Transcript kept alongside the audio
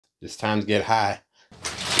Just times get high.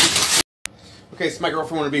 Okay, so my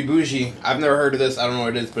girlfriend wanted to be bougie. I've never heard of this. I don't know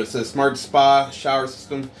what it is, but it's a smart spa shower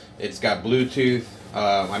system. It's got Bluetooth.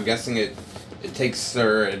 I'm guessing it takes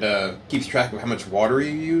or it keeps track of how much water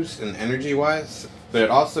you use and energy wise. But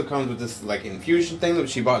it also comes with this like infusion thing that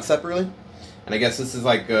she bought separately. And I guess this is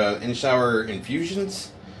like in shower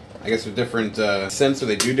infusions. I guess with different scents, so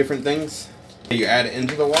they do different things. You add it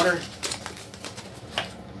into the water.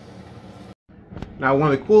 Now,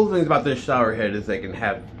 one of the cool things about this shower head is they can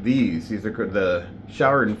have these. These are the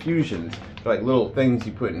shower infusions. They're like little things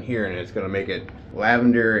you put in here, and it's going to make it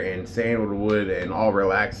lavender and sandalwood and all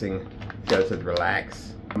relaxing. See how it says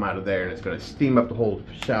relax? Come out of there, and it's going to steam up the whole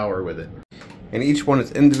shower with it. And each one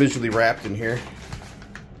is individually wrapped in here.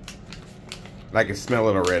 I can smell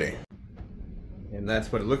it already. And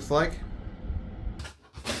that's what it looks like.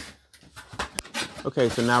 Okay,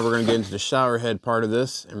 so now we're going to get into the shower head part of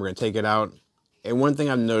this, and we're going to take it out. And one thing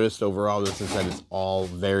I've noticed overall is that it's all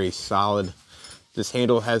very solid. This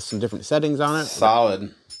handle has some different settings on it.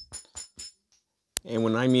 Solid. And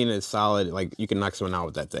when I mean it's solid, like you can knock someone out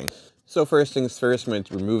with that thing. So first things first, I'm going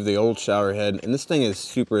to remove the old shower head. And this thing is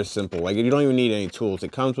super simple. Like you don't even need any tools.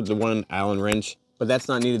 It comes with the one Allen wrench, but that's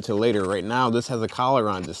not needed till later. Right now, this has a collar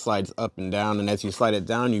on it that slides up and down. And as you slide it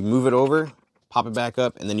down, you move it over, pop it back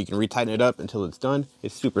up, and then you can retighten it up until it's done.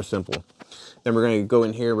 It's super simple. Then we're going to go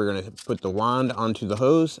in here, we're going to put the wand onto the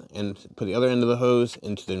hose and put the other end of the hose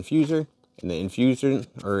into the infuser, and the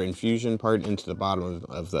infusion part into the bottom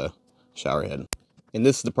of the shower head. And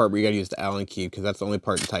this is the part where you got to use the Allen key, because that's the only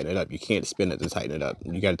part to tighten it up. You can't spin it to tighten it up.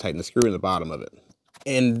 You got to tighten the screw in the bottom of it.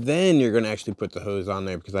 And then you're going to actually put the hose on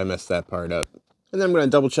there, because I messed that part up. And then I'm going to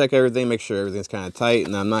double check everything, make sure everything's kind of tight.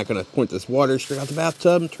 And I'm not going to point this water straight out the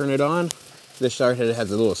bathtub and turn it on. This shower head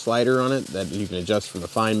has a little slider on it that you can adjust from a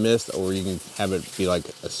fine mist, or you can have it be like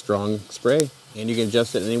a strong spray. And you can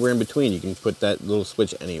adjust it anywhere in between. You can put that little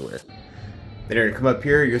switch anywhere. Then you're gonna come up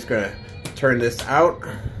here, you're just gonna turn this out,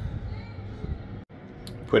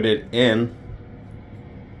 put it in,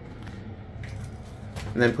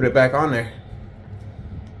 and then put it back on there.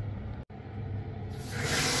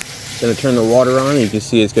 Gonna turn the water on, and you can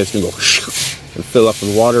see it's just gonna go and fill up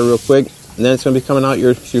with water real quick. And then it's gonna be coming out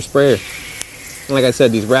your sprayer. And like I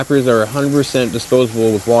said, these wrappers are 100%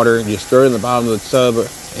 disposable with water. You just throw it in the bottom of the tub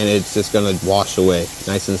and it's just gonna wash away.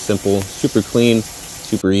 Nice and simple, super clean,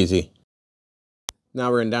 super easy. Now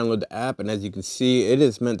we're gonna download the app, and as you can see, it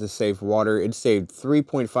is meant to save water. It saved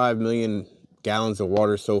 3.5 million gallons of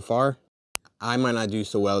water so far. I might not do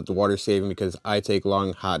so well at the water saving because I take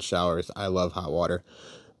long hot showers. I love hot water.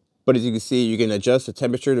 But as you can see, you can adjust the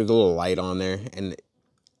temperature. There's a little light on there, and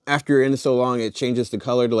after you're in so long, it changes the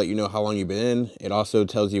color to let you know how long you've been in. It also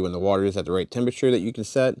tells you when the water is at the right temperature that you can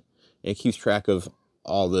set. And it keeps track of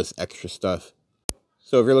all this extra stuff.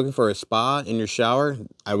 So if you're looking for a spa in your shower,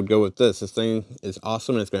 I would go with this. This thing is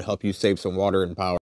awesome, and it's going to help you save some water and power.